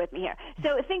 Bear with me here. So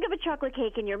think of a chocolate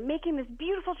cake, and you're making this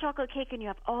beautiful chocolate cake, and you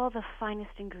have all the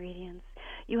finest ingredients.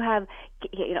 You have,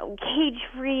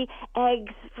 cage-free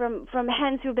eggs from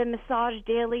hens who have been massaged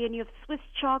daily, and you have Swiss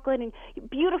chocolate and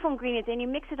beautiful ingredients, and you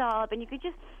mix it all up, and you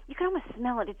can almost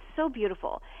smell it. It's so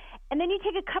beautiful. And then you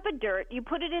take a cup of dirt, you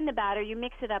put it in the batter, you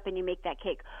mix it up, and you make that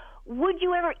cake. Would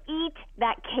you ever eat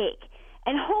that cake?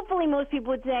 And hopefully most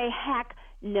people would say, heck,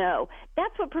 no.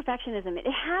 That's what perfectionism is.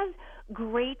 It has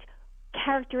great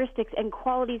characteristics and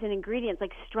qualities and ingredients,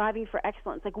 like striving for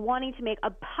excellence, like wanting to make a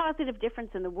positive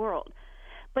difference in the world.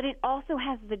 But it also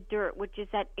has the dirt, which is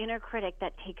that inner critic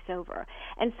that takes over.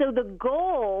 And so the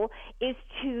goal is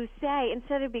to say,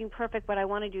 instead of being perfect, what I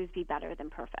want to do is be better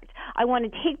than perfect. I want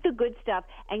to take the good stuff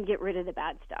and get rid of the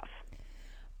bad stuff.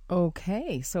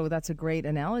 Okay, so that's a great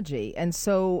analogy. And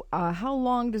so how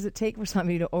long does it take for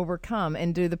somebody to overcome?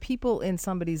 And do the people in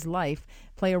somebody's life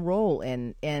play a role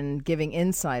in giving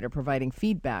insight or providing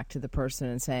feedback to the person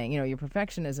and saying, your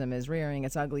perfectionism is rearing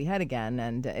its ugly head again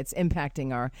and it's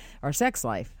impacting our sex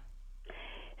life?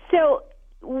 So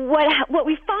what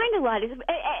we find a lot is,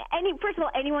 first of all,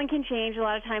 anyone can change. A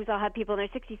lot of times I'll have people in their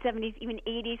 60s, 70s, even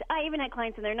 80s. I even had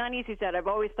clients in their 90s who said, I've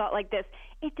always thought like this.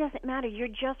 It doesn't matter. You're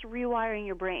just rewiring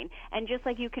your brain. And just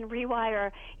like you can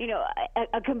rewire,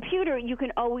 a computer, you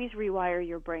can always rewire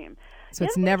your brain. So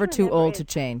it's never too old to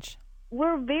change.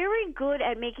 We're very good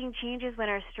at making changes when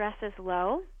our stress is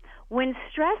low. When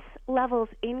stress levels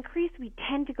increase, we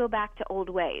tend to go back to old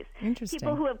ways. Interesting.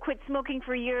 People who have quit smoking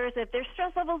for years, if their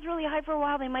stress level's really high for a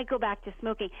while, they might go back to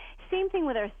smoking. Same thing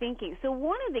with our thinking. So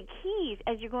one of the keys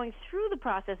as you're going through the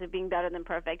process of being better than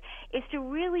perfect is to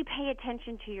really pay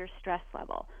attention to your stress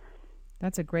level.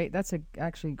 That's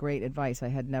actually great advice. I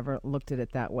had never looked at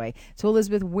it that way. So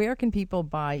Elizabeth, where can people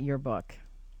buy your book?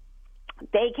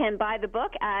 They can buy the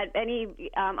book at any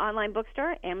online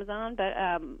bookstore, Amazon, but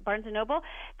Barnes & Noble.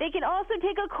 They can also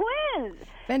take a quiz.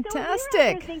 Fantastic. So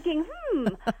if you're thinking,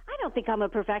 I don't think I'm a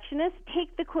perfectionist,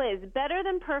 take the quiz,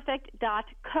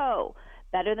 betterthanperfect.co.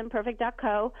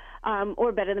 betterthanperfect.co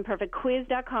or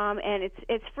betterthanperfectquiz.com, and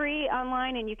it's free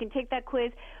online, and you can take that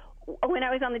quiz. When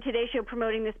I was on the Today Show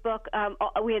promoting this book,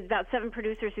 we had about 7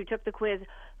 producers who took the quiz.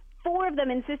 4 of them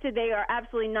insisted they are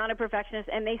absolutely not a perfectionist,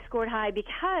 and they scored high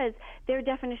because their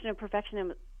definition of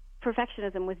perfectionism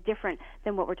was different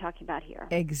than what we're talking about here.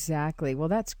 Exactly. Well,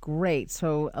 that's great.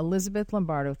 So, Elizabeth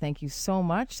Lombardo, thank you so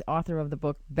much, author of the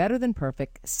book Better Than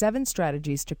Perfect, 7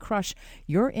 Strategies to Crush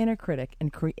Your Inner Critic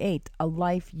and Create a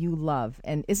Life You Love.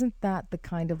 And isn't that the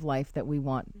kind of life that we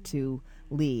want to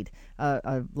lead?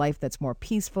 A life that's more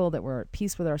peaceful, that we're at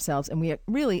peace with ourselves, and we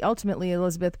really, ultimately,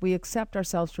 Elizabeth, we accept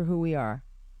ourselves for who we are.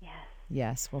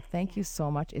 Yes. Well, thank you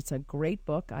so much. It's a great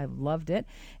book. I loved it.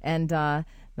 And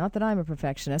not that I'm a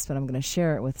perfectionist, but I'm going to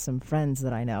share it with some friends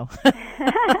that I know.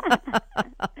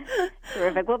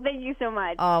 Terrific. Well, thank you so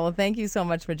much. Oh, well, thank you so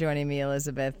much for joining me,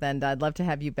 Elizabeth. And I'd love to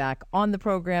have you back on the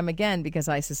program again, because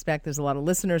I suspect there's a lot of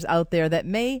listeners out there that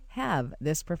may have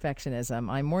this perfectionism.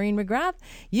 I'm Maureen McGrath.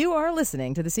 You are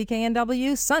listening to the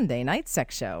CKNW Sunday Night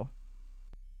Sex Show.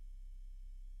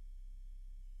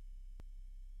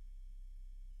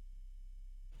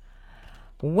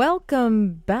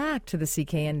 Welcome back to the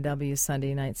CKNW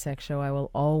Sunday Night Sex Show. I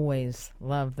will always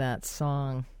love that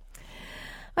song.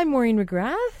 I'm Maureen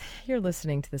McGrath. You're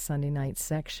listening to the Sunday Night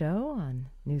Sex Show on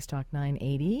News Talk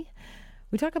 980.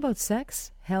 We talk about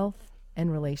sex, health,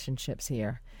 and relationships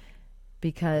here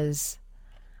because,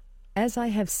 as I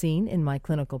have seen in my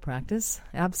clinical practice,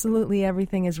 absolutely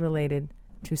everything is related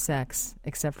to sex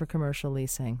except for commercial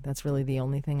leasing. That's really the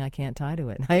only thing I can't tie to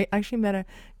it. I actually met a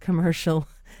commercial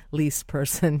lease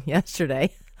person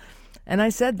yesterday, and I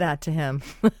said that to him.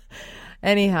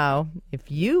 Anyhow,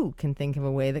 if you can think of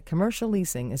a way that commercial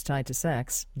leasing is tied to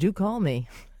sex, do call me.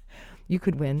 You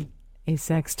could win a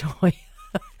sex toy.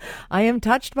 I am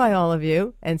touched by all of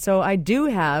you, and so I do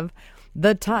have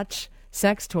the Touch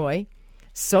sex toy,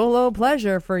 Solo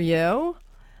Pleasure, for you.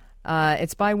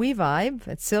 It's by WeVibe.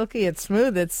 It's silky, it's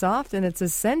smooth, it's soft, and it's a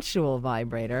sensual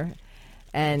vibrator.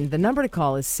 And the number to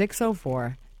call is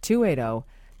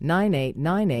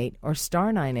 604-280-9898 or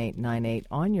star 9898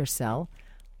 on your cell.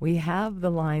 We have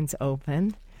the lines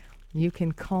open. You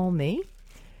can call me.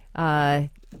 But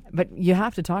you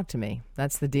have to talk to me.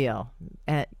 That's the deal.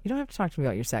 And you don't have to talk to me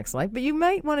about your sex life, but you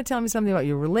might want to tell me something about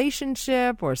your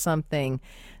relationship or something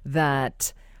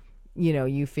that, you know,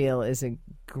 you feel is a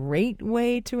great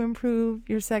way to improve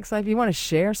your sex life. You want to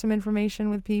share some information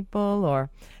with people,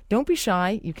 or don't be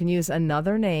shy. You can use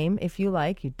another name if you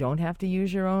like. You don't have to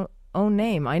use your own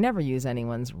name. I never use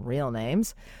anyone's real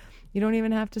names. You don't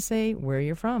even have to say where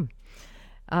you're from.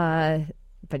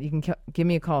 But you can give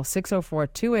me a call,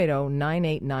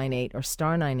 604-280-9898 or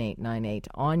star 9898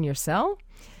 on your cell.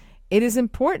 It is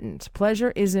important.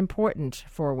 Pleasure is important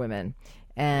for women.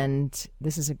 And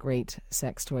this is a great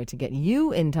sex toy to get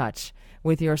you in touch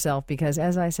with yourself, because,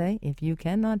 as I say, if you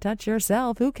cannot touch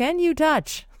yourself, who can you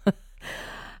touch?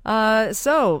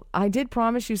 So I did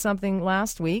promise you something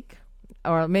last week,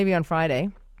 or maybe on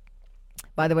Friday.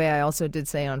 By the way, I also did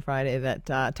say on Friday that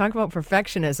talk about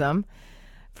perfectionism.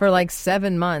 For like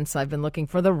 7 months, I've been looking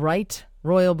for the right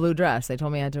royal blue dress. They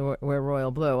told me I had to wear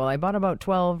royal blue. Well, I bought about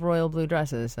 12 royal blue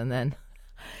dresses and then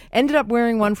ended up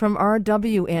wearing one from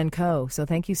R.W. & Co. So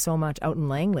thank you so much, out in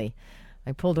Langley.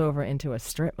 I pulled over into a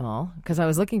strip mall because I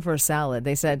was looking for a salad.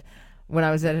 They said when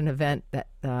I was at an event that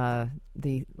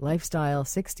the Lifestyle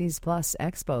 60s Plus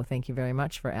Expo, thank you very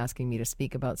much for asking me to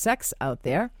speak about sex out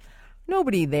there.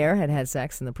 Nobody there had had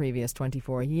sex in the previous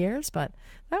 24 years, but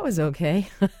that was okay.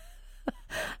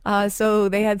 So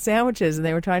they had sandwiches, and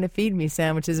they were trying to feed me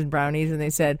sandwiches and brownies, and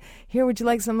they said, "Here, would you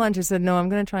like some lunch?" I said, "No, I'm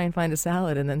going to try and find a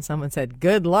salad." And then someone said,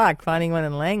 "Good luck finding one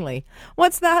in Langley."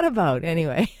 What's that about?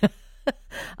 Anyway,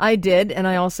 I did, and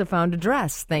I also found a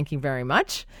dress. Thank you very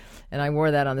much. And I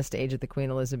wore that on the stage at the Queen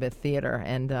Elizabeth Theatre,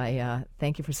 and I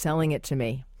thank you for selling it to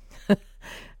me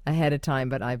ahead of time,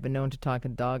 but I've been known to talk a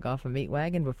dog off a meat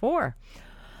wagon before.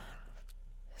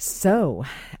 So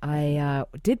I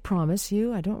did promise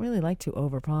you, I don't really like to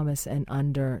overpromise and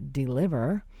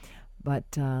under-deliver, but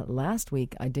last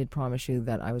week I did promise you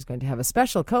that I was going to have a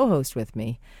special co-host with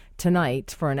me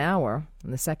tonight for an hour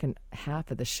in the second half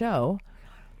of the show,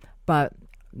 but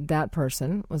that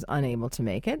person was unable to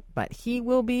make it, but he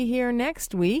will be here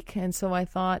next week, and so I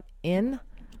thought, in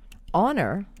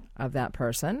honor of that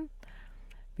person,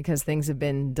 because things have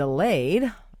been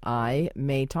delayed, I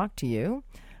may talk to you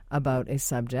about a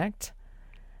subject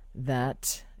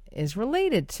that is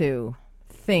related to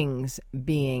things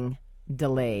being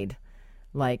delayed,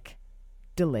 like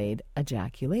delayed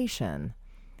ejaculation.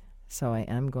 So I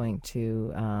am going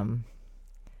to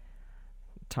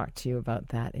talk to you about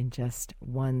that in just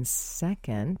 1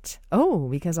 second. Oh,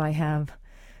 because I have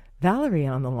Valerie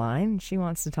on the line. She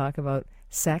wants to talk about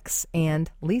sex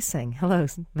and leasing. Hello,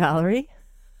 Valerie.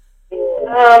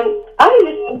 I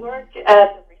used to work as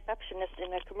a receptionist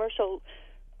in a commercial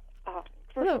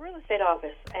real estate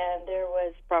office, and there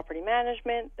was property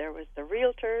management, there was the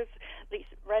realtors,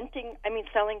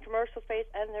 selling commercial space,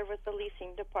 and there was the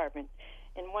leasing department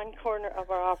in one corner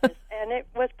of our office. And it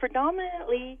was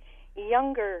predominantly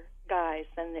younger guys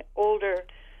than the older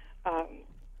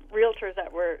realtors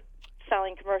that were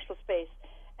selling commercial space.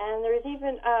 And there was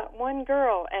even one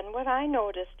girl, and what I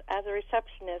noticed as a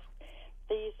receptionist,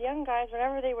 these young guys,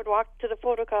 whenever they would walk to the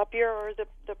photocopier or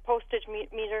the postage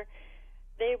meter,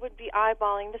 they would be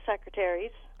eyeballing the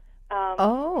secretaries.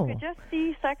 You could just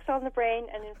see sex on the brain,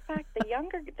 and in fact, the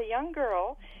young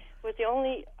girl was the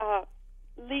only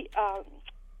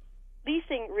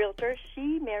leasing realtor.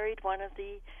 She married one of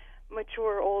the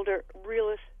mature, older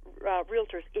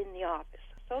realtors in the office.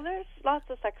 So there's lots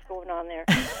of sex going on there.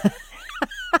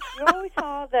 You always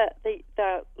saw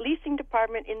the leasing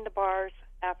department in the bars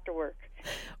after work.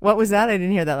 What was that? I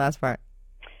didn't hear that last part.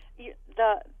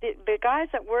 The guys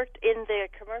that worked in the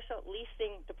commercial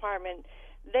leasing department,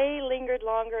 they lingered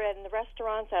longer, and the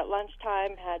restaurants at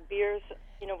lunchtime had beers,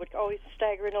 would always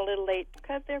stagger in a little late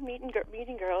because they're meeting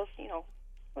girls,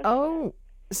 Oh,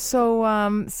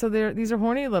 so these are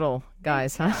horny little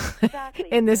guys, huh? Exactly.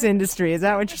 In this industry, is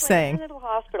that what you're saying? Genital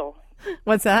hospital.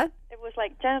 What's that? It was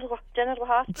like genital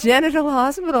hospital. Genital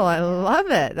hospital. I love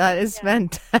it. That is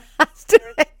fantastic.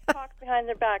 There was talks behind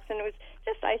their backs, and it was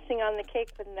just icing on the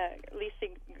cake when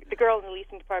the girl in the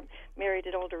leasing department married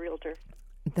an older realtor.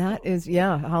 That is,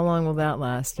 how long will that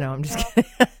last? No, I'm just kidding.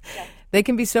 They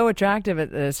can be so attractive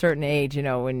at a certain age,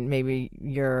 when maybe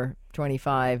you're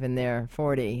 25 and they're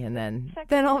 40, and then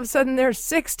all of a sudden they're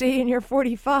 60 and you're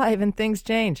 45, and things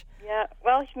change. Yeah,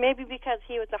 well, maybe because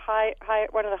he was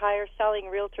one of the higher selling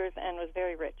realtors and was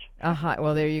very rich.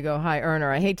 Well, there you go, high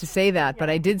earner. I hate to say that, but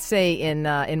I did say in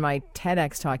my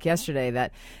TEDx talk yesterday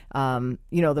that,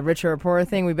 the richer or poorer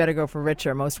thing, we better go for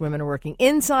richer. Most women are working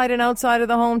inside and outside of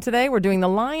the home today. We're doing the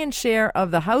lion's share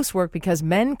of the housework because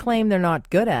men claim they're not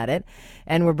good at it,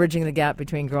 and we're bridging the gap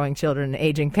between growing children and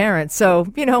aging parents. So,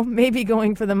 maybe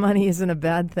going for the money isn't a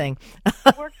bad thing.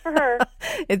 It worked for her.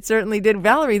 It certainly did.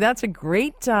 Valerie, that's a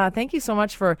great, thank you so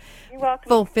much for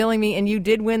fulfilling me. And you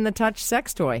did win the Touch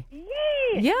sex toy.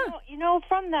 Yay! Yeah.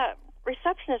 From the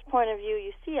receptionist point of view,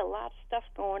 you see a lot of stuff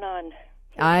going on.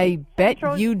 I bet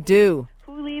you do.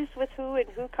 Who leaves with who and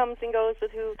who comes and goes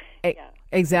with who.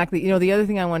 Exactly. The other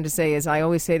thing I wanted to say is I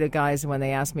always say to guys when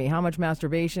they ask me how much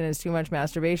masturbation is too much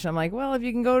masturbation, I'm like, well, if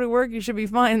you can go to work, you should be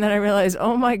fine. And then I realize,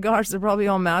 oh my gosh, they're probably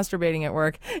all masturbating at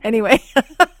work. Anyway,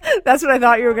 that's what I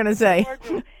thought you were going to say.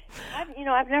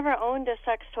 I've never owned a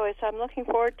sex toy, so I'm looking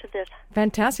forward to this.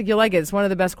 Fantastic. You'll like it. It's one of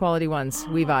the best quality ones.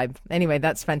 We vibe. Anyway,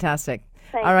 that's fantastic.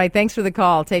 Thanks. All right. Thanks for the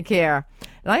call. Take care.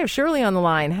 And I have Shirley on the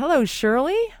line. Hello,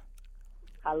 Shirley.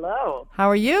 Hello. How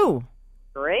are you?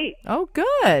 Great. Oh,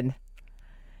 good.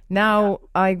 Now,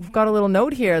 I've got a little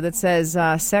note here that says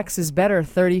sex is better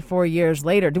 34 years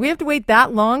later. Do we have to wait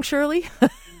that long, Shirley?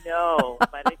 No,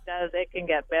 but it does. It can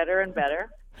get better and better.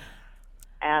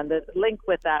 And the link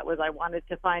with that was I wanted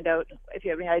to find out if you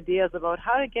have any ideas about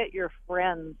how to get your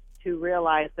friends to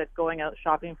realize that going out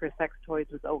shopping for sex toys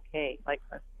was okay. Like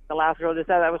the last girl just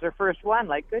said that was her first one.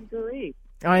 Like, good grief.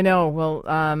 I know. Well,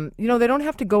 they don't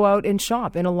have to go out and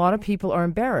shop, and a lot of people are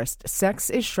embarrassed. Sex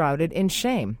is shrouded in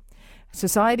shame.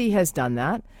 Society has done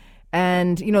that.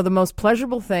 And, the most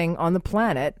pleasurable thing on the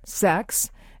planet,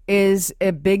 sex, is a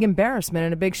big embarrassment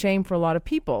and a big shame for a lot of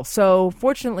people. So,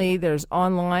 fortunately, there's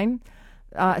online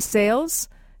sales,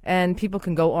 and people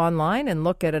can go online and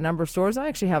look at a number of stores. I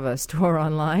actually have a store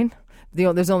online.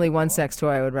 There's only one sex toy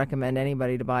I would recommend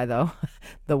anybody to buy, though.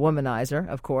 The Womanizer,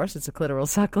 of course. It's a clitoral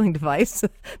suckling device.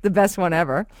 The best one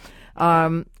ever.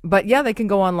 But yeah, they can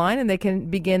go online and they can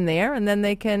begin there, and then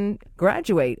they can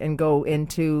graduate and go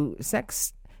into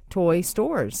sex toy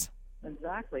stores.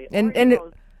 Exactly.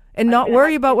 And not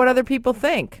worry about what other people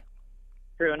think.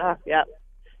 True enough, yeah.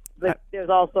 But there's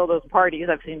also those parties.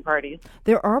 I've seen parties.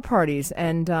 There are parties,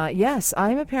 and yes,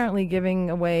 I'm apparently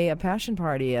giving away a passion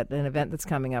party at an event that's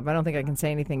coming up. I don't think I can say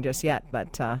anything just yet,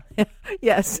 but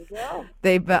yes,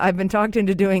 I've been talked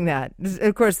into doing that.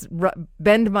 Of course,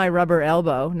 bend my rubber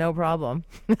elbow, no problem.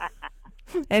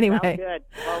 Anyway. Sounds good.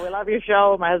 Well, we love your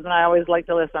show. My husband and I always like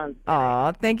to listen.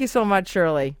 Aw, thank you so much,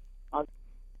 Shirley.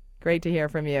 Great to hear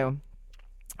from you.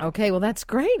 Okay, well, that's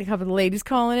great. A couple of the ladies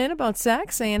calling in about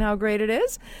sex, saying how great it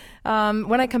is.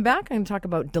 When I come back, I'm going to talk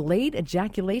about delayed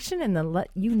ejaculation and then let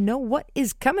you know what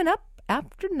is coming up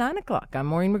after 9 o'clock. I'm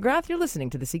Maureen McGrath. You're listening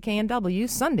to the CKNW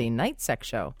Sunday Night Sex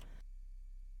Show.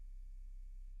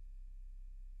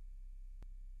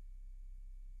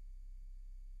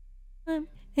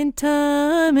 In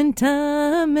time,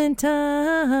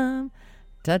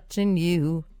 touching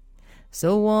you.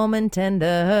 So warm and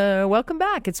tender. Welcome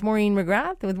back. It's Maureen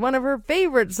McGrath with one of her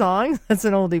favorite songs. That's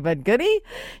an oldie but goodie.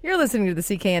 You're listening to the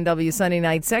CKNW Sunday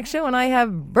Night Sex Show, and I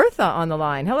have Bertha on the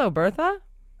line. Hello, Bertha.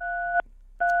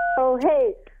 Oh,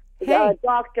 hey.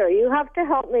 Doctor, you have to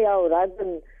help me out. I've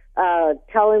been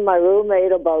telling my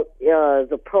roommate about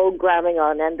the programming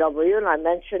on NW, and I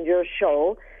mentioned your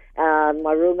show. And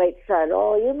my roommate said,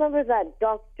 oh, you remember that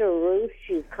Dr. Ruth?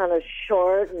 She's kind of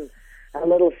short and a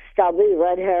little stubby,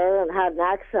 red hair, and had an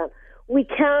accent. We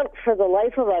can't, for the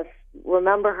life of us,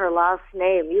 remember her last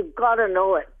name. You've got to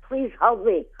know it. Please help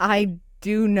me. I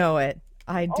do know it.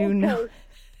 I do know.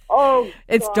 Oh,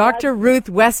 it's God. Dr. Ruth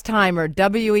Westheimer,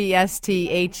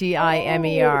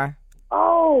 Westheimer.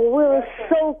 Oh, we were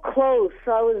so close.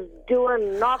 I was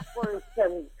doing knockwurst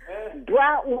and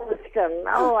bratwurst, and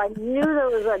I knew there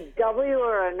was a W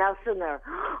or an S in there.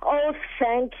 Oh,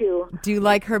 thank you. Do you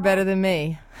like her better than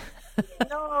me?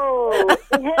 No.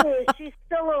 Hey, is she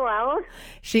still around?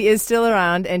 She is still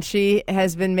around, and she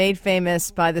has been made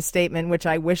famous by the statement, which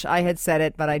I wish I had said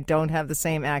it, but I don't have the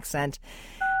same accent.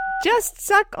 Just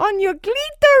suck on your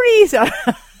clitoris.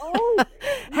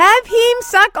 Have him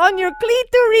suck on your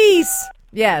clitoris.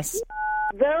 Yes.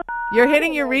 You're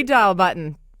hitting your redial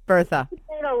button, Bertha. She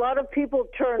made a lot of people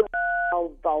turn,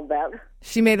 I'll bet.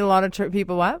 She made a lot of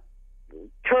people what?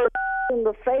 Turn in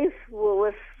the face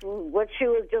with what she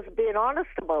was just being honest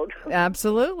about.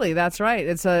 Absolutely, that's right.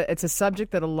 It's a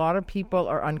subject that a lot of people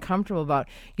are uncomfortable about.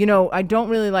 You know, I don't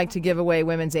really like to give away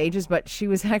women's ages, but she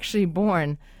was actually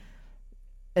born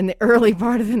in the early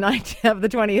part of the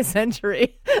 20th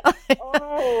century.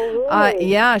 Oh, really?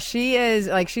 Yeah, she is,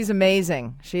 she's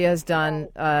amazing. She has done,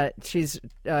 she's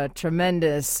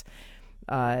tremendous,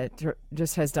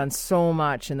 just has done so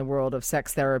much in the world of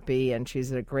sex therapy, and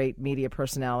she's a great media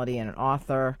personality and an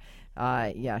author.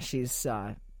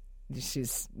 The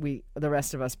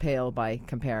rest of us pale by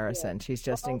comparison. She's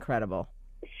just incredible.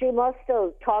 She must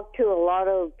have talked to a lot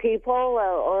of people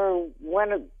or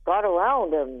when it got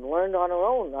around and learned on her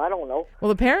own. I don't know. Well,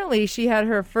 apparently she had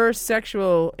her first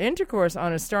sexual intercourse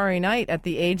on a starry night at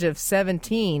the age of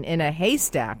 17 in a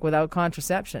haystack without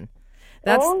contraception.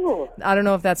 I don't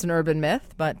know if that's an urban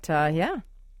myth, but yeah.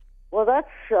 Well, that's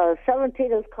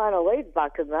 17 is kind of late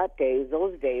back in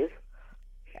those days.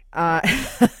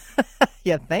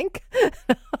 You think?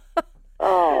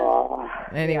 Oh.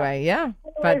 Anyway, yeah.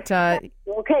 But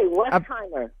okay,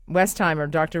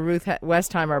 Westheimer, Dr. Ruth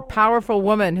Westheimer, powerful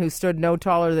woman who stood no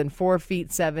taller than 4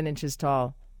 feet 7 inches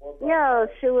tall. Yeah,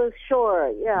 she was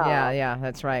short. Yeah. Yeah,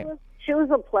 that's right. She was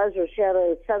a pleasure. She had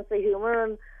a sense of humor,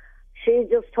 and she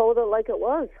just told it like it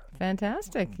was.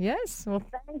 Fantastic. Yes. Well,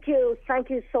 thank you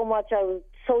so much. I was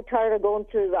so tired of going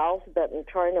through the alphabet and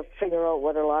trying to figure out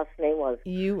what her last name was.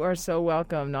 You are so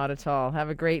welcome. Not at all. Have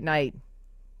a great night.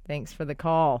 Thanks for the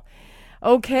call.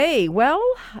 Okay, well,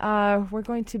 we're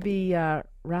going to be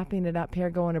wrapping it up here,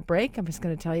 going to break. I'm just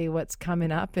going to tell you what's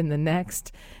coming up in the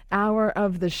next hour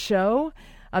of the show.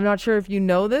 I'm not sure if you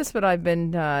know this, but I've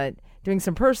been doing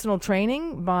some personal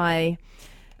training by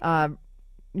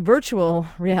virtual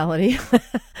reality,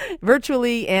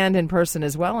 virtually and in person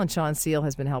as well, and Sean Seal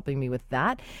has been helping me with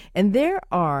that. And there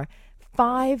are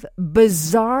 5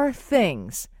 bizarre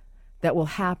things that will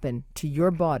happen to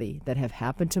your body that have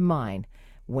happened to mine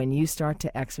when you start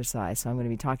to exercise. So I'm going to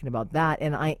be talking about that.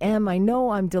 And I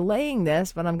know I'm delaying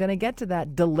this, but I'm going to get to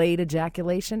that delayed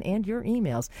ejaculation and your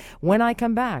emails when I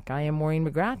come back. I am Maureen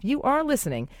McGrath. You are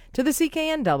listening to the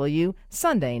CKNW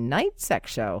Sunday Night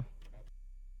Sex Show.